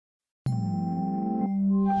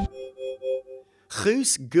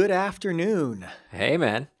Guus, good afternoon. Hey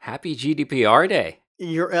man, happy GDPR day.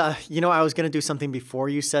 I was going to do something before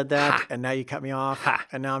you said that, Ha! and now you cut me off, Ha!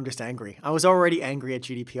 and now I'm just angry. I was already angry at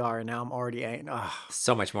GDPR, and now I'm already angry.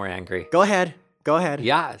 So much more angry. Go ahead.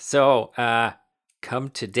 Yeah, so come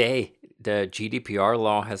today, the GDPR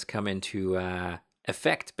law has come into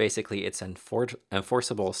effect. Basically, it's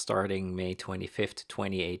enforceable starting May 25th,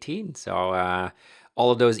 2018. So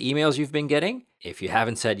all of those emails you've been getting, if you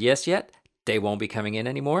haven't said yes yet, they won't be coming in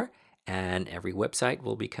anymore. And every website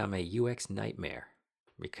will become a UX nightmare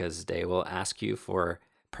because they will ask you for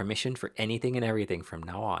permission for anything and everything from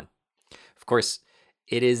now on. Of course,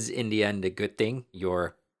 it is in the end a good thing.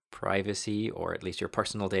 Your privacy, or at least your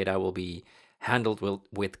personal data, will be handled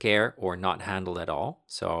with care or not handled at all.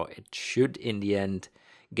 So it should in the end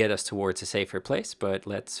get us towards a safer place, but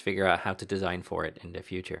let's figure out how to design for it in the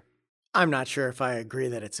future. I'm not sure if I agree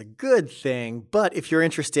that it's a good thing, but if you're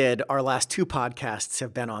interested, our last two podcasts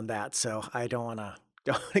have been on that, so I don't want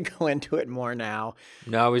to go into it more now.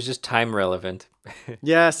 No, it was just time relevant.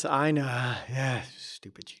 Yes, I know. Yeah,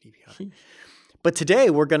 stupid GDPR. But today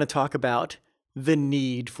we're going to talk about the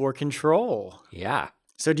need for control. Yeah.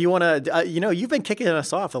 So do you want to, you've been kicking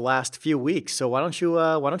us off the last few weeks, so why don't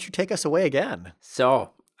you take us away again? So,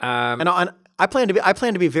 And I plan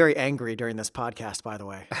to be very angry during this podcast, by the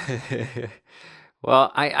way.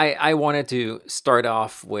 well, I wanted to start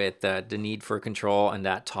off with the need for control and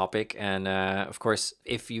that topic. And of course,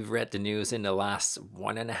 if you've read the news in the last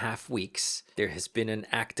 1.5 weeks, there has been an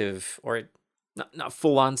active, or not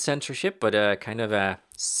full-on censorship, but a kind of a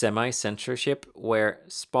semi-censorship where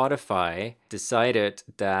Spotify decided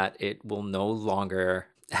that it will no longer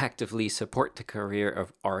actively support the career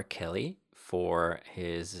of R. Kelly for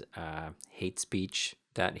his hate speech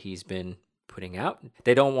that he's been putting out.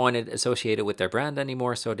 They don't want it associated with their brand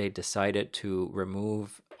anymore, so they decided to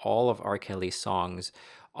remove all of R. Kelly's songs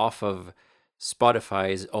off of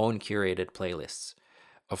Spotify's own curated playlists.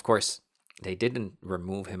 Of course, they didn't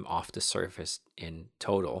remove him off the surface in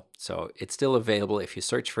total, so it's still available if you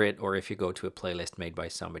search for it or if you go to a playlist made by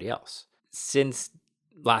somebody else. Since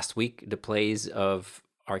last week, the plays of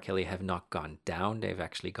R. Kelly have not gone down. They've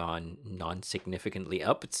actually gone non-significantly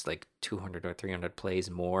up. It's like 200 or 300 plays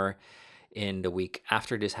more in the week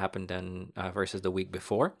after this happened than versus the week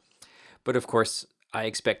before. But of course, I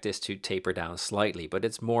expect this to taper down slightly, but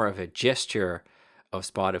it's more of a gesture of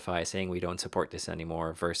Spotify saying we don't support this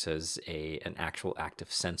anymore versus an actual act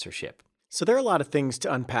of censorship. So there are a lot of things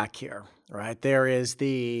to unpack here, right? There is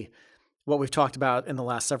what we've talked about in the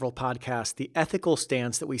last several podcasts, the ethical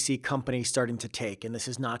stance that we see companies starting to take. And this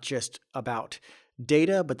is not just about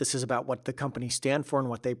data, but this is about what the companies stand for and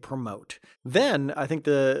what they promote. Then I think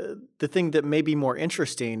the thing that may be more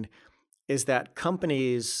interesting is that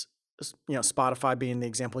companies, Spotify being the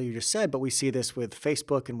example you just said, but we see this with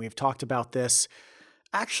Facebook, and we've talked about this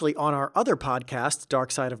actually on our other podcast,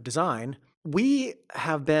 Dark Side of Design. We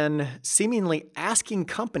have been seemingly asking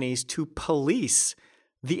companies to police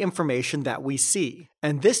the information that we see.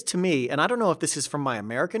 And this to me, and I don't know if this is from my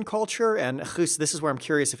American culture, and Guus, this is where I'm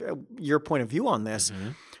curious if your point of view on this,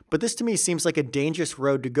 but this to me seems like a dangerous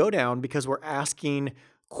road to go down because we're asking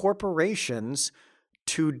corporations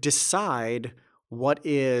to decide what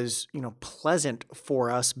is, pleasant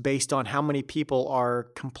for us based on how many people are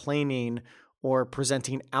complaining or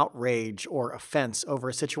presenting outrage or offense over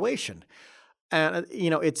a situation. And,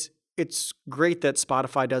 it's great that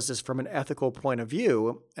Spotify does this from an ethical point of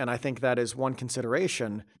view, and I think that is one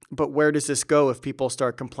consideration. But where does this go if people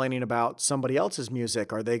start complaining about somebody else's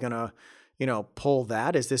music? Are they going to, pull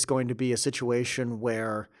that? Is this going to be a situation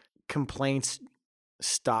where complaints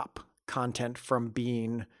stop content from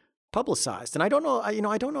being publicized? And I don't know,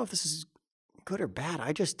 I don't know if this is good or bad.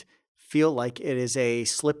 I just feel like it is a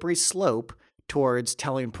slippery slope towards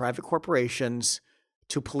telling private corporations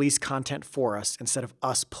to police content for us instead of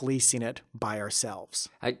us policing it by ourselves.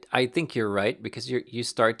 I think you're right, because you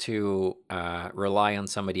start to rely on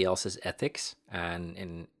somebody else's ethics.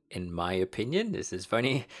 And in my opinion, this is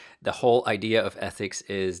funny, the whole idea of ethics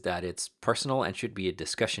is that it's personal and should be a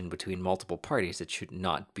discussion between multiple parties. It should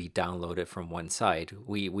not be downloaded from one side.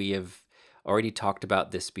 We have already talked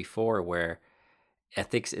about this before, where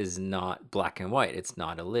ethics is not black and white. It's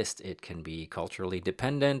not a list. It can be culturally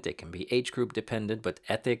dependent. It can be age group dependent. But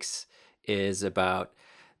ethics is about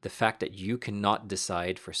the fact that you cannot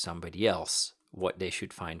decide for somebody else what they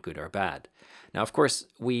should find good or bad. Now, of course,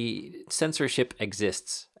 censorship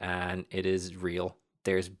exists and it is real.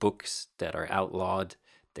 There's books that are outlawed.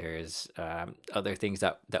 There's other things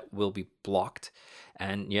that will be blocked.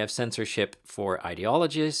 And you have censorship for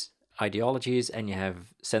ideologies, ideologies, and you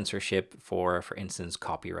have censorship for instance,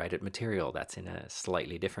 copyrighted material that's in a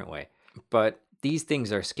slightly different way. But these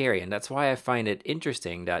things are scary, and that's why I find it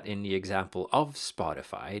interesting that in the example of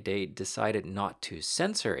Spotify, they decided not to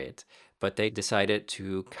censor it, but they decided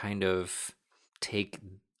to kind of take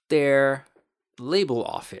their label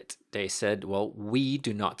off it. They said, well, we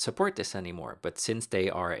do not support this anymore. But since they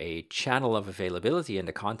are a channel of availability and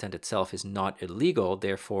the content itself is not illegal,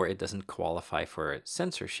 therefore it doesn't qualify for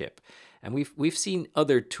censorship. And we've seen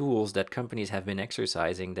other tools that companies have been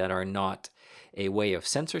exercising that are not a way of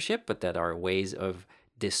censorship, but that are ways of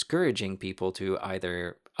discouraging people to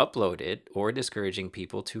either upload it or discouraging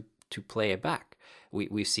people to play it back.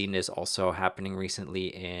 We've seen this also happening recently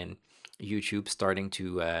in YouTube starting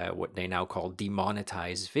to what they now call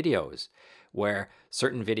demonetize videos, where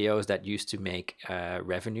certain videos that used to make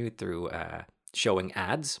revenue through showing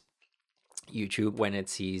ads, YouTube, when it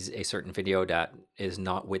sees a certain video that is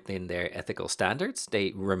not within their ethical standards,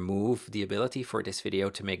 they remove the ability for this video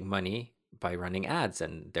to make money by running ads,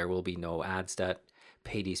 and there will be no ads that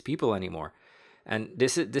pay these people anymore. And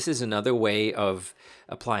this is another way of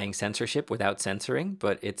applying censorship without censoring,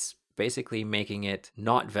 but it's basically making it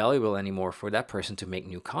not valuable anymore for that person to make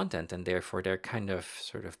new content, and therefore they're kind of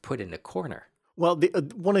sort of put in a corner. Well,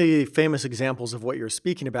 one of the famous examples of what you're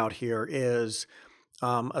speaking about here is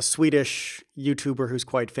a Swedish YouTuber who's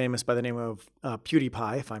quite famous by the name of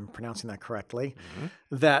PewDiePie, if I'm pronouncing that correctly,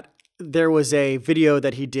 that there was a video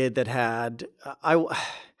that he did that had, I'll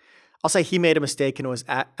say he made a mistake and it was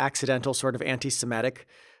accidental sort of anti-Semitic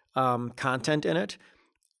content in it.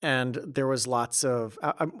 And there was lots of,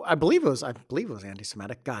 I believe it was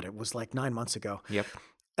anti-Semitic. God, it was like 9 months ago. Yep.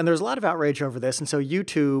 And there was a lot of outrage over this. And so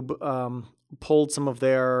YouTube pulled some of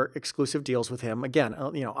their exclusive deals with him, again,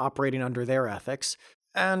 operating under their ethics.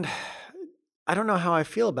 And I don't know how I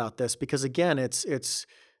feel about this because, again, it's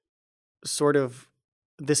sort of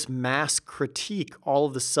this mass critique all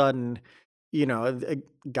of a sudden. A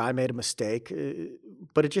guy made a mistake,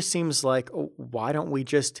 but it just seems like, why don't we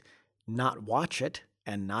just not watch it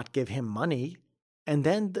and not give him money? And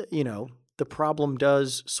then, the problem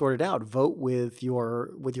does sort it out. Vote with your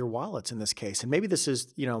wallets in this case. And maybe this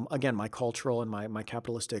is, again, my cultural and my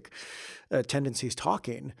capitalistic tendencies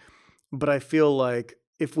talking. But I feel like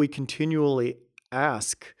if we continually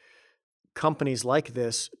ask companies like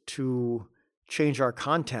this to change our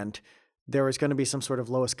content, there is going to be some sort of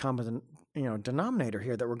lowest common denominator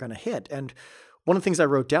here that we're going to hit. And one of the things I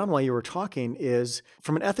wrote down while you were talking is,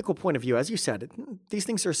 from an ethical point of view, as you said, these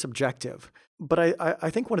things are subjective. But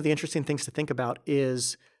I think one of the interesting things to think about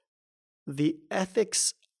is the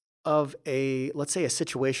ethics of let's say a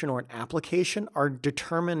situation or an application are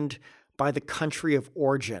determined by the country of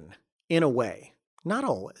origin in a way, not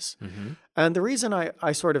always. Mm-hmm. And the reason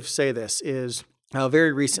I sort of say this is,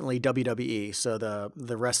 very recently, WWE, so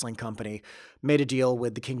the wrestling company, made a deal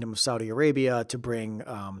with the Kingdom of Saudi Arabia to bring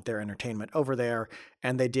their entertainment over there,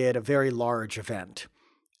 and they did a very large event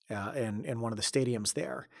in one of the stadiums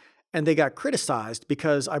there. And they got criticized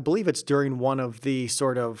because I believe it's during one of the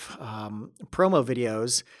sort of promo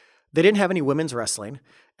videos, they didn't have any women's wrestling.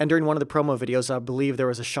 And during one of the promo videos, I believe there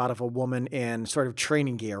was a shot of a woman in sort of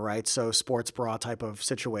training gear, right? So sports bra type of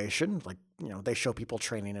situation, like, they show people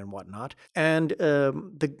training and whatnot. And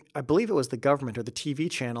I believe it was the government or the TV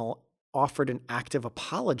channel offered an active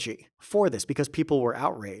apology for this because people were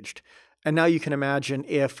outraged. And now you can imagine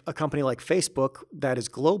if a company like Facebook that is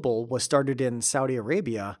global was started in Saudi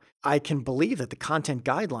Arabia, I can believe that the content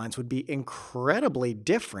guidelines would be incredibly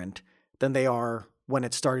different than they are when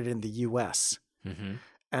it started in the US. Mm-hmm.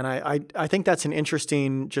 And I think that's an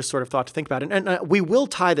interesting just sort of thought to think about. And we will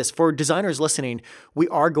tie this, for designers listening, we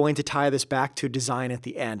are going to tie this back to design at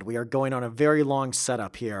the end. We are going on a very long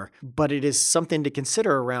setup here, but it is something to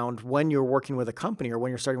consider around when you're working with a company or when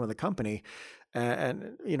you're starting with a company.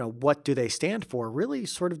 And what do they stand for really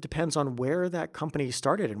sort of depends on where that company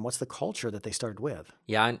started and what's the culture that they started with.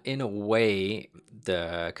 Yeah, and in a way,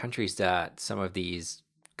 the countries that some of these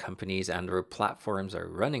companies and or platforms are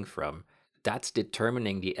running from, that's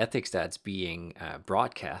determining the ethics that's being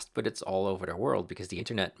broadcast, but it's all over the world because the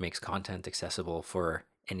internet makes content accessible for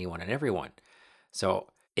anyone and everyone. So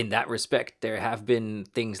in that respect, there have been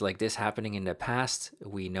things like this happening in the past.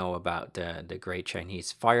 We know about the Great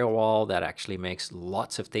Chinese Firewall that actually makes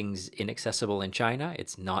lots of things inaccessible in China.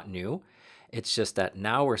 It's not new. It's just that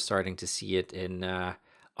now we're starting to see it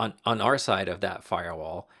on our side of that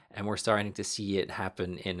firewall, and we're starting to see it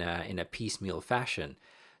happen in a piecemeal fashion.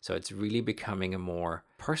 So it's really becoming a more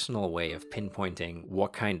personal way of pinpointing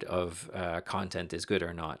what kind of content is good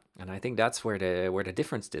or not. And I think that's where the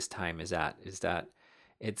difference this time is that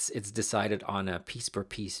it's decided on a piece per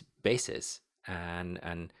piece basis,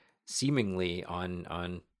 and seemingly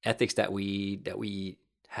on ethics that we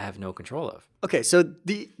have no control of. Okay, so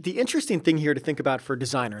the interesting thing here to think about for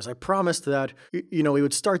designers, I promised that we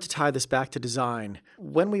would start to tie this back to design.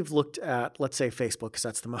 When we've looked at, let's say, Facebook, because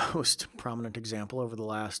that's the most prominent example over the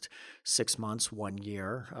last 6 months, 1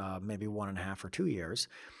 year, maybe 1.5 or 2 years,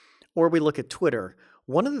 or we look at Twitter,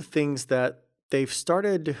 one of the things that they've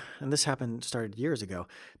started, and this started years ago,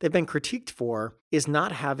 they've been critiqued for is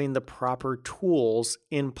not having the proper tools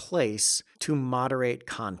in place to moderate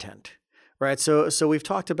content. Right. So we've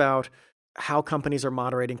talked about how companies are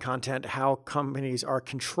moderating content, how companies are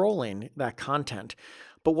controlling that content.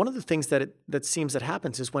 But one of the things that seems that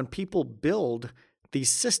happens is when people build these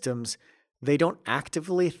systems, they don't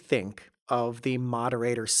actively think of the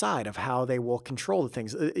moderator side of how they will control the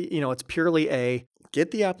things. It's purely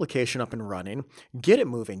get the application up and running, get it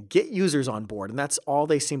moving, get users on board. And that's all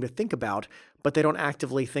they seem to think about, but they don't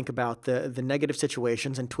actively think about the negative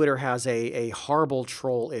situations. And Twitter has a horrible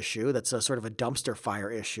troll issue that's a sort of a dumpster fire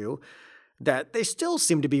issue that they still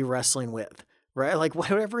seem to be wrestling with, right? Like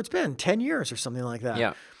whatever it's been, 10 years or something like that.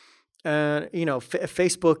 Yeah.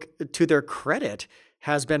 Facebook, to their credit,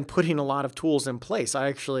 has been putting a lot of tools in place. I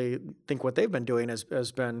actually think what they've been doing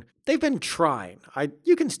has been, they've been trying.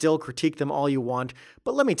 You can still critique them all you want,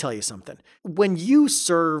 but let me tell you something. When you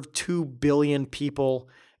serve 2 billion people,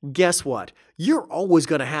 guess what? You're always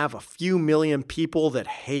going to have a few million people that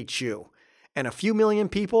hate you. And a few million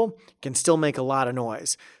people can still make a lot of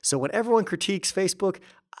noise. So when everyone critiques Facebook,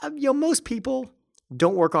 most people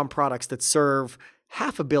don't work on products that serve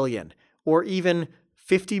 500 million or even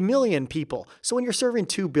 50 million people. So when you're serving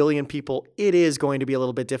 2 billion people, it is going to be a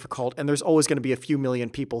little bit difficult, and there's always going to be a few million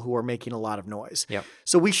people who are making a lot of noise. Yep.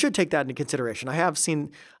 So we should take that into consideration. I have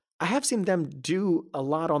seen them do a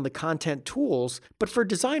lot on the content tools, but for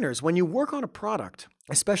designers, when you work on a product,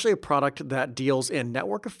 especially a product that deals in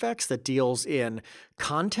network effects, that deals in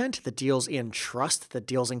content, that deals in trust, that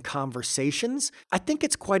deals in conversations, I think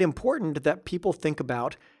it's quite important that people think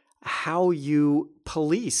about how you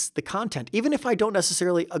police the content. Even if I don't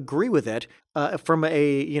necessarily agree with it from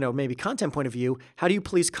a, maybe content point of view, how do you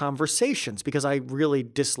police conversations? Because I really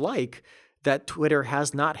dislike that Twitter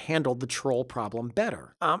has not handled the troll problem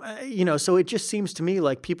better. So it just seems to me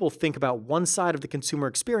like people think about one side of the consumer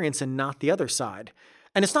experience and not the other side.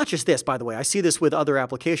 And it's not just this, by the way. I see this with other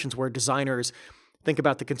applications where designers think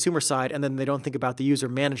about the consumer side and then they don't think about the user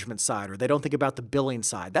management side, or they don't think about the billing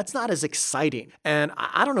side. That's not as exciting. And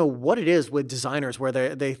I don't know what it is with designers where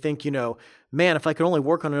they think, man, if I could only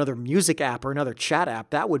work on another music app or another chat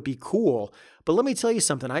app, that would be cool. But let me tell you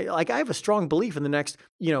something. I have a strong belief in the next,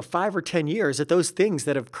 5 or 10 years that those things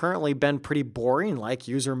that have currently been pretty boring, like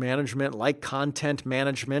user management, like content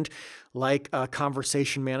management, like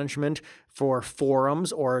conversation management for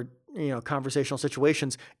forums or conversational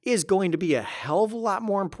situations, is going to be a hell of a lot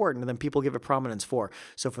more important than people give it prominence for.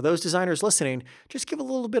 So for those designers listening, just give a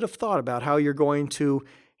little bit of thought about how you're going to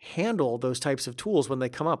handle those types of tools when they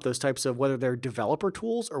come up, those types of, whether they're developer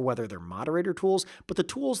tools or whether they're moderator tools, but the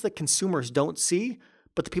tools that consumers don't see,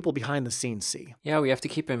 but the people behind the scenes see. Yeah, we have to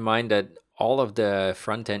keep in mind that all of the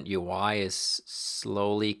front-end UI is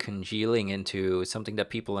slowly congealing into something that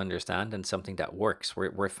people understand and something that works.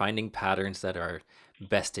 We're finding patterns that are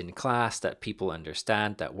best in class, that people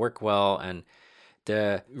understand, that work well, and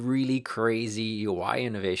the really crazy UI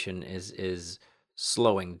innovation is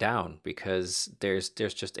slowing down because there's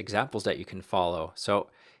just examples that you can follow. So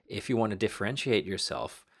if you want to differentiate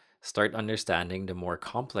yourself, start understanding the more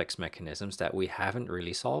complex mechanisms that we haven't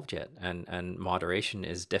really solved yet, and moderation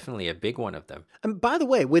is definitely a big one of them. And by the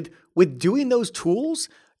way, with doing those tools,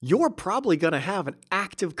 you're probably going to have an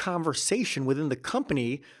active conversation within the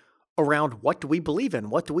company around what do we believe in,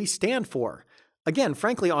 what do we stand for. Again,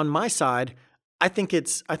 frankly, on my side, I think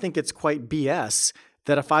it's quite BS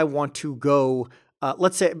that if I want to go,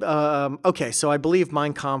 let's say, so I believe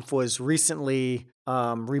Mein Kampf was recently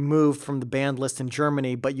removed from the banned list in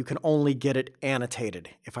Germany, but you can only get it annotated,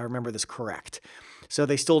 if I remember this correct. So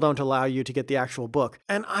they still don't allow you to get the actual book.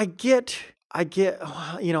 And I didn't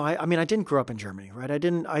grow up in Germany, right?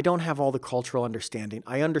 I don't have all the cultural understanding.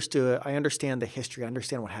 I understand the history, I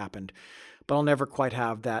understand what happened, but I'll never quite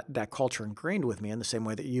have that culture ingrained with me in the same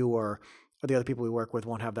way that you or the other people we work with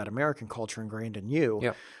won't have that American culture ingrained in you.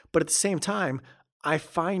 Yep. But at the same time, I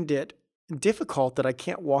find it difficult that I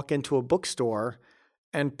can't walk into a bookstore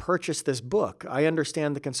and purchase this book. I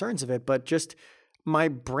understand the concerns of it, but just my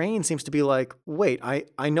brain seems to be like, wait,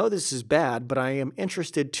 I know this is bad, but I am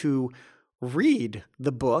interested to read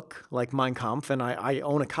the book like Mein Kampf, and I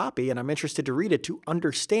own a copy, and I'm interested to read it to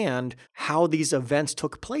understand how these events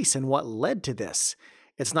took place and what led to this.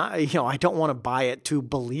 It's not, I don't want to buy it to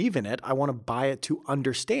believe in it. I want to buy it to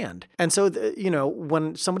understand. And so,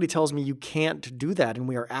 when somebody tells me you can't do that and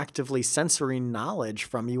we are actively censoring knowledge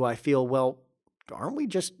from you, I feel, well, aren't we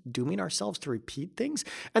just dooming ourselves to repeat things?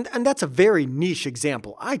 And that's a very niche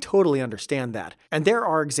example. I totally understand that. And there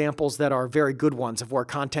are examples that are very good ones of where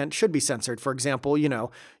content should be censored. For example, you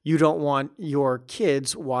don't want your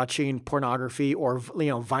kids watching pornography or,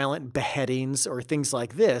 violent beheadings or things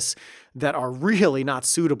like this that are really not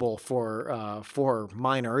suitable for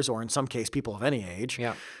minors, or in some case, people of any age.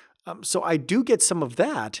 Yeah. So I do get some of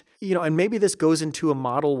that, and maybe this goes into a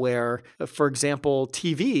model where, for example,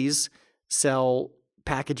 TVs sell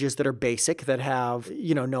packages that are basic, that have,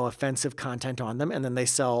 no offensive content on them. And then they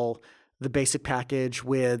sell the basic package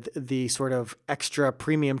with the sort of extra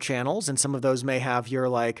premium channels. And some of those may have your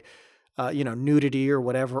nudity or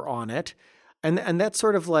whatever on it. And that's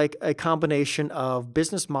sort of like a combination of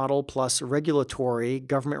business model plus regulatory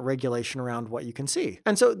government regulation around what you can see.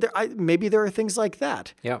 And so maybe there are things like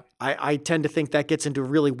that. Yeah. I tend to think that gets into a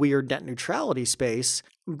really weird net neutrality space.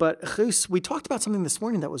 But Jesus, we talked about something this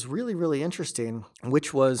morning that was really, really interesting,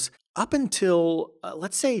 which was up until,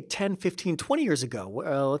 let's say 10, 15, 20 years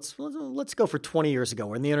ago. Let's go for 20 years ago,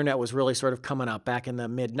 when the internet was really sort of coming up back in the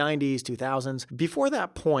mid-90s, 2000s. Before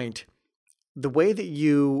that point, the way that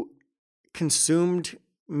you consumed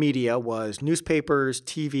media was newspapers,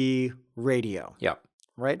 TV, radio. Yeah.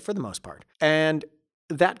 Right? For the most part. And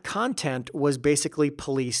that content was basically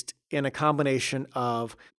policed in a combination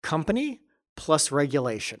of company plus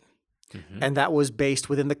regulation. Mm-hmm. And that was based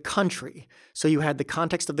within the country. So you had the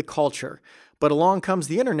context of the culture. But along comes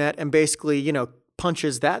the internet and basically,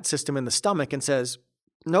 punches that system in the stomach and says,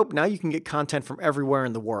 nope, now you can get content from everywhere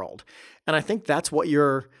in the world. And I think that's what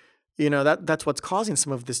that's what's causing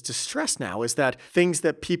some of this distress now, is that things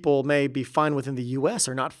that people may be fine with in the US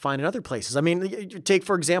are not fine in other places. I mean, take,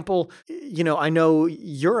 for example, I know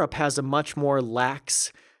Europe has a much more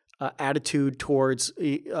lax attitude towards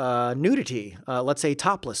nudity, let's say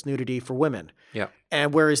topless nudity for women. Yeah.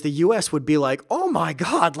 And whereas the US would be like, oh my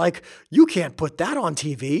God, you can't put that on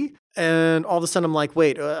TV. And all of a sudden I'm like,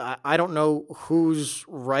 wait, I don't know who's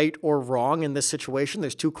right or wrong in this situation.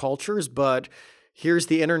 There's two cultures, but here's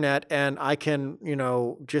the internet and I can,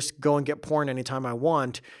 just go and get porn anytime I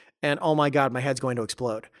want. And oh my God, my head's going to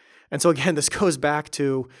explode. And so again, this goes back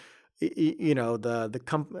to, the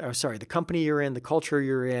company you're in, the culture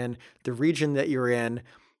you're in, the region that you're in.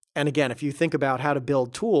 And again, if you think about how to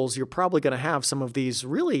build tools, you're probably going to have some of these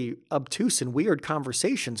really obtuse and weird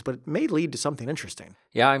conversations, but it may lead to something interesting.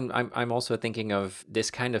 Yeah, I'm also thinking of this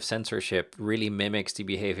kind of censorship really mimics the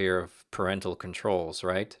behavior of parental controls,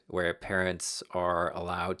 right? Where parents are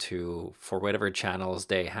allowed to, for whatever channels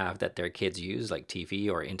they have that their kids use, like TV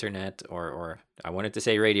or internet, or I wanted to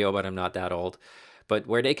say radio, but I'm not that old, but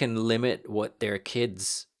where they can limit what their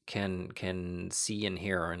kids can see and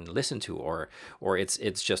hear and listen to, or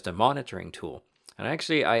it's just a monitoring tool. And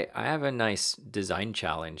actually, I have a nice design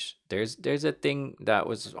challenge. There's a thing that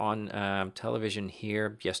was on television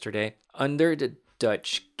here yesterday. Under the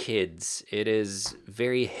Dutch kids, it is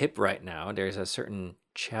very hip right now. There's a certain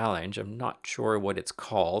challenge. I'm not sure what it's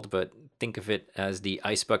called, but think of it as the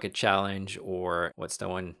ice bucket challenge, or what's the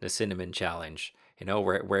one? The cinnamon challenge.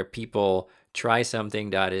 Where people try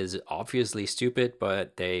something that is obviously stupid,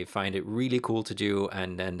 but they find it really cool to do,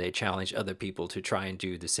 and then they challenge other people to try and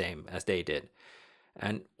do the same as they did.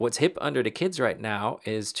 And what's hip under the kids right now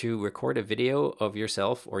is to record a video of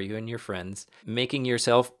yourself or you and your friends making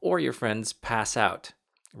yourself or your friends pass out,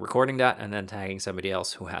 recording that and then tagging somebody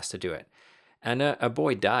else who has to do it. And a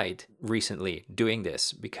boy died recently doing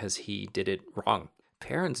this because he did it wrong.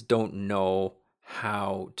 Parents don't know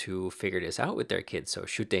how to figure this out with their kids. So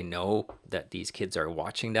should they know that these kids are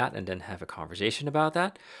watching that and then have a conversation about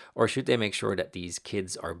that? Or should they make sure that these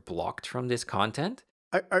kids are blocked from this content?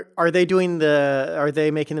 Are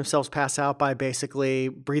they making themselves pass out by basically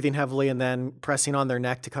breathing heavily and then pressing on their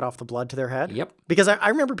neck to cut off the blood to their head? Yep. Because I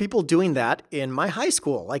remember people doing that in my high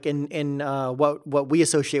school, like in what we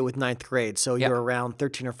associate with ninth grade. So Yep. You're around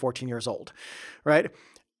 13 or 14 years old, right?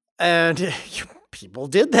 And people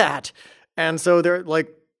did that. And so they're like,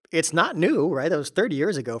 it's not new, right? That was 30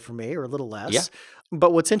 years ago for me, or a little less. Yeah.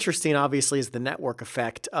 But what's interesting, obviously, is the network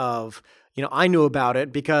effect of, I knew about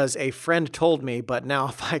it because a friend told me, but now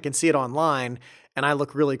if I can see it online and I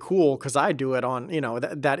look really cool because I do it on,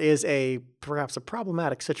 that is perhaps a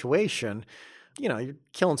problematic situation. You're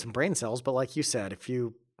killing some brain cells, but like you said, if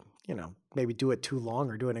you maybe do it too long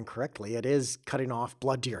or do it incorrectly, it is cutting off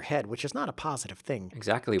blood to your head, which is not a positive thing.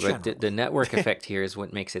 Exactly. But the Generally. network effect here is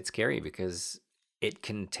what makes it scary, because it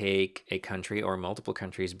can take a country or multiple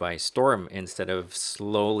countries by storm instead of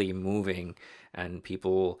slowly moving and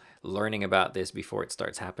people learning about this before it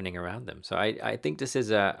starts happening around them. So I think this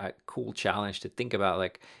is a cool challenge to think about,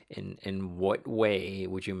 like in what way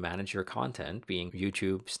would you manage your content, being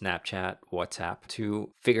YouTube, Snapchat, WhatsApp,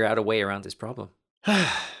 to figure out a way around this problem.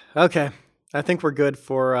 Okay. I think we're good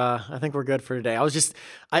for today.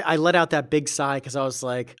 I let out that big sigh because I was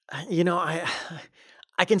like,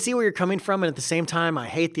 I can see where you're coming from, and at the same time, I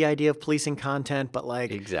hate the idea of policing content, but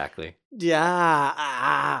like, Exactly. yeah,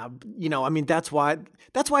 I mean, that's why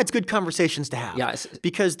it's good conversations to have. Yeah.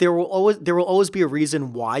 Because there will always be a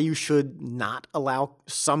reason why you should not allow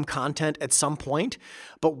some content at some point.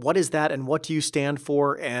 But what is that, and what do you stand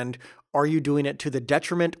for, and are you doing it to the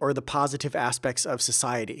detriment or the positive aspects of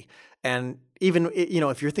society? And even,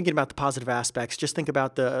 if you're thinking about the positive aspects, just think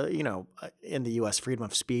about in the U.S. freedom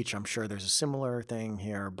of speech. I'm sure there's a similar thing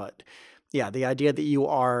here, but yeah, the idea that you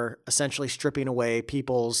are essentially stripping away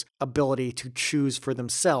people's ability to choose for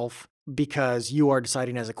themselves because you are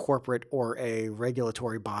deciding as a corporate or a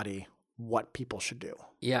regulatory body what people should do.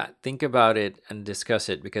 Yeah, think about it and discuss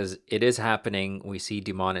it, because it is happening. We see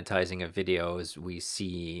demonetizing of videos, we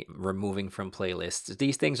see removing from playlists.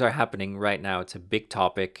 These things are happening right now. It's a big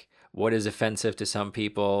topic. What is offensive to some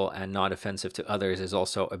people and not offensive to others is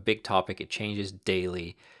also a big topic. It changes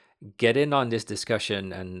daily. Get in on this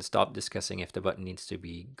discussion and stop discussing if the button needs to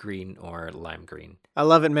be green or lime green. I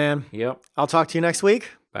love it, man. Yep. I'll talk to you next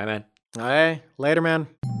week. Bye, man. All right. Later, man.